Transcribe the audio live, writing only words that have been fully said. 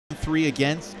3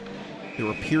 against. There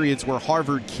were periods where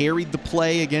Harvard carried the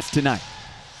play against tonight.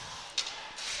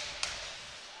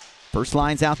 First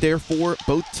line's out there for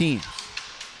both teams.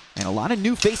 And a lot of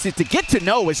new faces to get to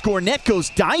know as Gornett goes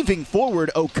diving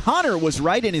forward. O'Connor was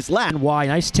right in his lap. Why,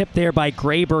 nice tip there by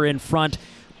Graber in front.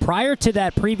 Prior to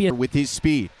that previous... With his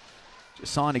speed.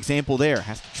 Just saw an example there.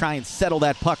 Has to try and settle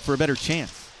that puck for a better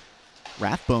chance.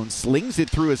 Rathbone slings it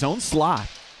through his own slot.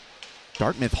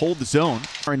 Dartmouth hold the zone.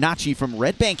 Arnachi from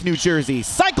Red Bank, New Jersey,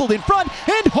 cycled in front,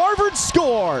 and Harvard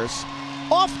scores!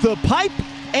 Off the pipe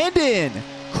and in.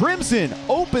 Crimson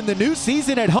open the new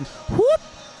season at home. Whoop!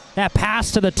 That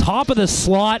pass to the top of the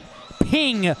slot.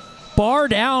 Ping. Bar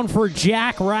down for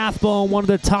Jack Rathbone, one of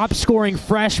the top scoring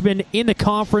freshmen in the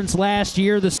conference last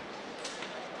year.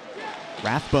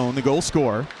 Rathbone, the goal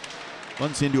scorer,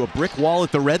 runs into a brick wall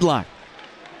at the red line.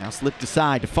 Now slipped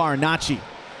aside to Farinacci.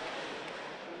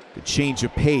 Good change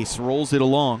of pace, rolls it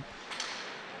along.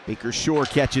 Baker Shore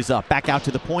catches up, back out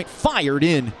to the point, fired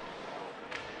in.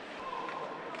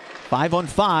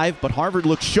 5-on-5, but Harvard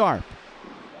looks sharp.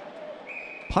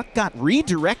 Puck got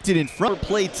redirected in front.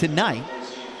 Play tonight.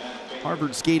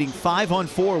 Harvard skating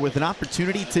 5-on-4 with an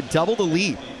opportunity to double the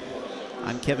lead.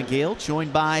 I'm Kevin Gale,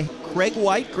 joined by Craig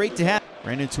White. Great to have.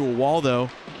 Ran into a wall, though,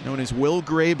 known as Will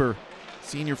Graber,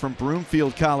 senior from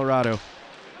Broomfield, Colorado.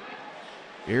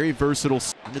 Very versatile.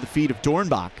 Into the feet of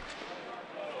Dornbach.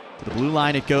 To the blue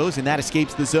line it goes, and that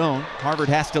escapes the zone. Harvard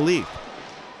has to leave.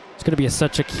 It's going to be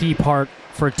such a key part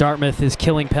for Dartmouth is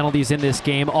killing penalties in this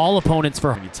game. All opponents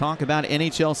for... When you talk about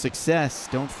NHL success,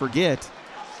 don't forget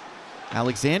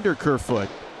Alexander Kerfoot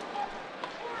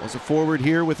was a forward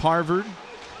here with Harvard.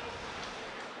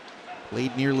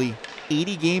 Played nearly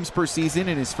 80 games per season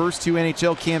in his first 2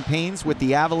 NHL campaigns with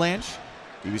the Avalanche.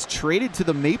 He was traded to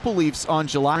the Maple Leafs on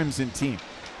July. Crimson team.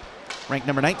 Ranked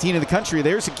number 19 in the country.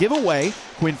 There's a giveaway.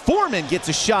 Quinn Foreman gets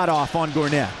a shot off on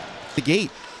Gornett. The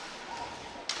gate.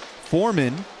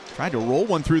 Foreman tried to roll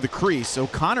one through the crease.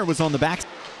 O'Connor was on the back.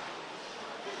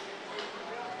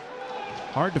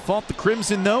 Hard to fault the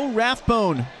Crimson, though.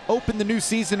 Rathbone opened the new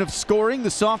season of scoring.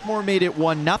 The sophomore made it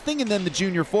 1-0, and then the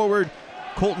junior forward,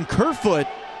 Colton Kerfoot,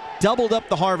 doubled up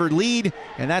the Harvard lead,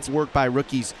 and that's work by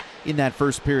rookies in that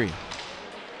first period.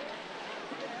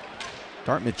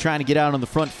 Dartmouth trying to get out on the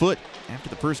front foot after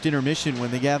the first intermission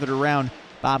when they gathered around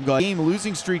Bob Gaudreau. Game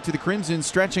losing streak to the Crimson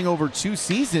stretching over 2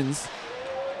 seasons,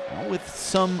 with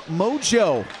some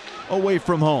mojo away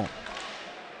from home.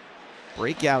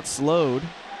 Breakout slowed.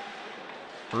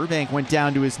 Burbank went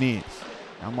down to his knees.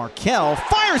 Now Markell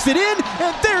fires it in,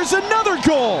 and there's another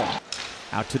goal!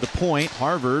 Out to the point,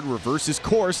 Harvard reverses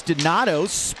course. Donato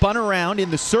spun around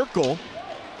in the circle.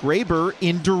 Graber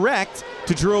indirect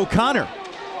to Drew O'Connor.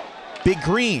 Big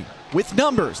Green with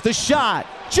numbers, the shot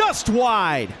just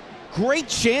wide. Great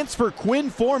chance for Quinn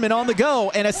Foreman on the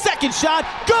go, and a second shot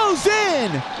goes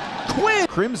in! Quinn!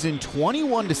 Crimson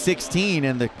 21-16,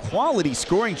 and the quality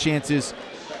scoring chances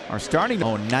are starting.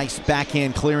 Oh, nice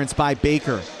backhand clearance by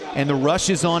Baker, and the rush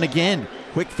is on again.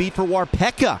 Quick feed for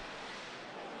Warpeka.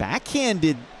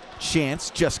 Backhanded chance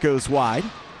just goes wide.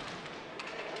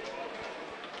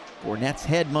 Gornett's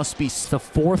head must be the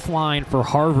 4th line for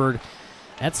Harvard.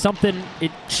 That's something, it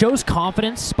shows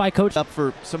confidence by coach. Up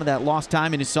for some of that lost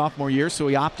time in his sophomore year, so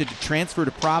he opted to transfer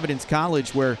to Providence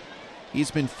College, where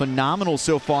he's been phenomenal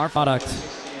so far. Product.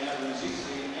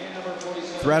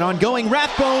 Threat ongoing,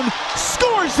 Rathbone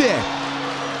scores it!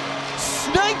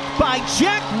 Sniped by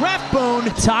Jack Rathbone.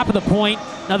 Top of the point,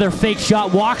 another fake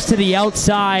shot, walks to the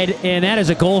outside, and that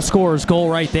is a goal scorer's goal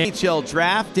right there. NHL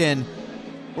draft, and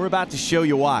we're about to show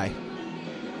you why.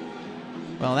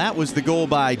 Well, that was the goal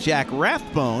by Jack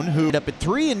Rathbone, who ended up at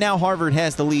 3, and now Harvard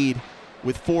has the lead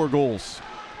with 4 goals.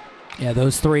 Yeah,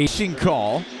 those 3.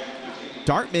 Call.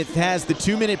 Dartmouth has the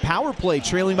 2-minute power play,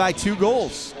 trailing by 2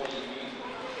 goals.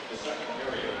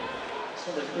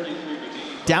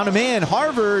 Down a man,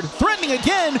 Harvard threatening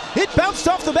again. It bounced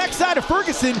off the backside of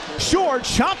Ferguson. Shore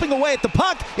chomping away at the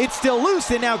puck. It's still loose,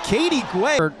 and now Katie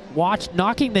Guay. Watch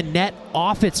knocking the net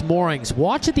off its moorings.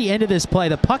 Watch at the end of this play.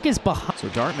 The puck is behind. So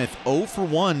Dartmouth 0 for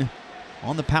 1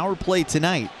 on the power play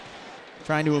tonight.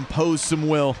 Trying to impose some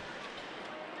will.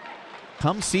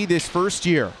 Come see this first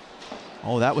year.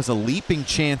 Oh, that was a leaping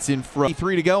chance in front.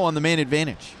 3 to go on the man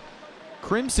advantage.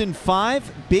 Crimson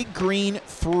 5, Big Green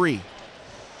 3.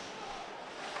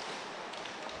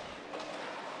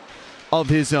 Of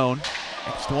his own.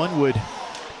 Next one would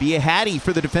be a Hattie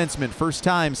for the defenseman. First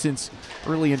time since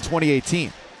early in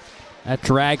 2018. That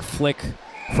drag flick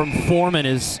from Foreman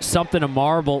is something to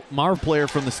marvel. Player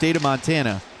from the state of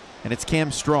Montana, and it's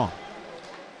Cam Strong.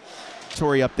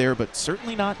 Tory up there, but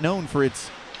certainly not known for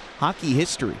its hockey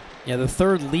history. Yeah, the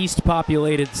third least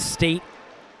populated state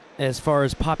as far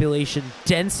as population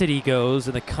density goes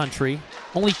in the country.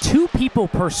 Only 2 people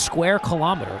per square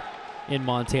kilometer in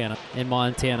Montana.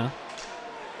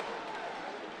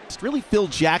 It's really Phil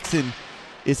Jackson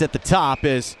is at the top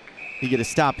as you get a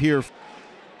stop here.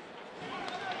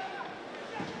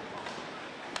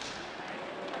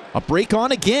 A break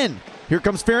on again. Here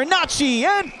comes Farinacci,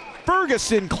 and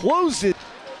Ferguson closes.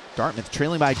 Dartmouth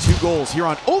trailing by 2 goals here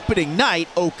on opening night.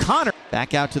 O'Connor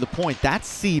back out to the point. That's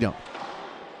Sedum.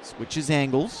 Switches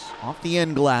angles off the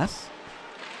end glass.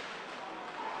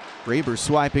 Graber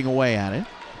swiping away at it.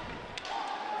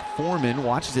 Foreman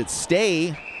watches it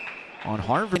stay on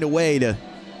Harvard away to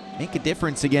make a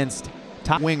difference against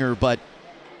top winger, but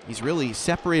he's really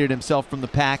separated himself from the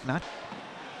pack. Not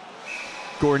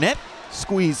Gornet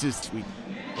squeezes. We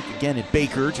look again at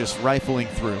Baker just rifling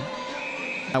through.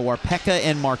 Now Warpeka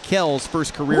and Markel's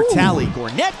first career tally.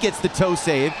 Gornet gets the toe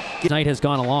save. Night has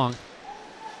gone along.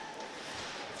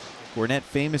 Gornet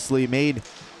famously made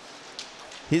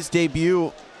his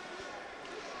debut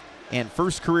and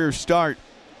first career start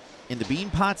in the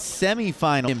Beanpot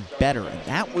semifinal. And better, and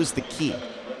that was the key.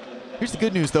 Here's the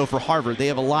good news, though, for Harvard. They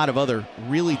have a lot of other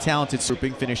really talented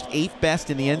grouping. Finished 8th best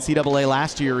in the NCAA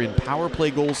last year in power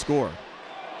play goal score.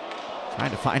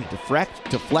 Trying to find a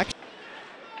deflection.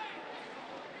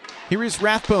 Here is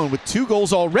Rathbone with 2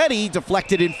 goals already,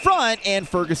 deflected in front, and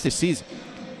Ferguson this season.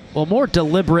 Well, more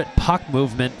deliberate puck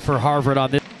movement for Harvard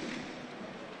on this.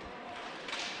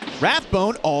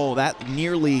 Rathbone, oh, that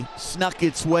nearly snuck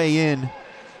its way in.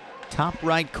 Top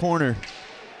right corner.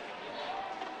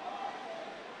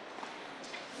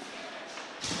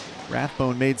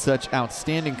 Rathbone made such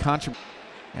outstanding contributions.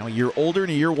 Now a year older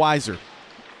and a year wiser.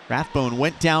 Rathbone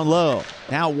went down low.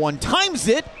 Now one times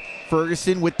it.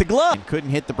 Ferguson with the glove. And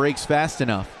couldn't hit the brakes fast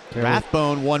enough.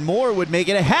 Rathbone, one more would make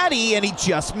it a hattie, and he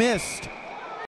just missed.